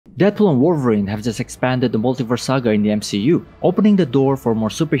Deadpool and Wolverine have just expanded the multiverse saga in the MCU, opening the door for more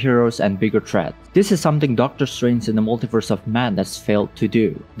superheroes and bigger threats. This is something Doctor Strange in the Multiverse of Madness failed to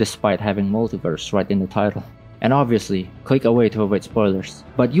do, despite having multiverse right in the title. And obviously, click away to avoid spoilers.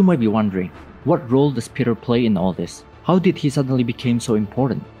 But you might be wondering, what role does Peter play in all this? How did he suddenly become so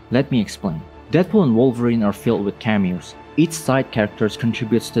important? Let me explain. Deadpool and Wolverine are filled with cameos. Each side character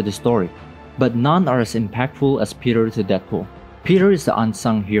contributes to the story, but none are as impactful as Peter to Deadpool. Peter is the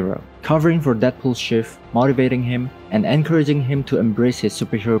unsung hero, covering for Deadpool's shift, motivating him, and encouraging him to embrace his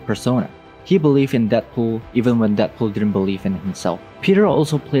superhero persona. He believed in Deadpool even when Deadpool didn't believe in himself. Peter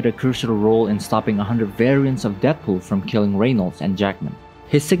also played a crucial role in stopping 100 variants of Deadpool from killing Reynolds and Jackman.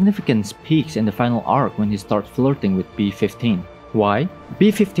 His significance peaks in the final arc when he starts flirting with B-15. Why?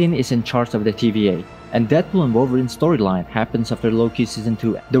 B-15 is in charge of the TVA, and Deadpool and Wolverine's storyline happens after Loki Season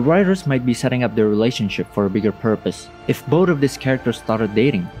 2. The writers might be setting up their relationship for a bigger purpose. If both of these characters started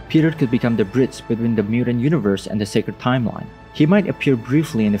dating, Peter could become the bridge between the mutant universe and the sacred timeline. He might appear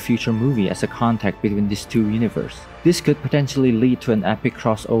briefly in a future movie as a contact between these two universes. This could potentially lead to an epic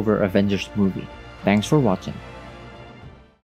crossover Avengers movie. Thanks for watching.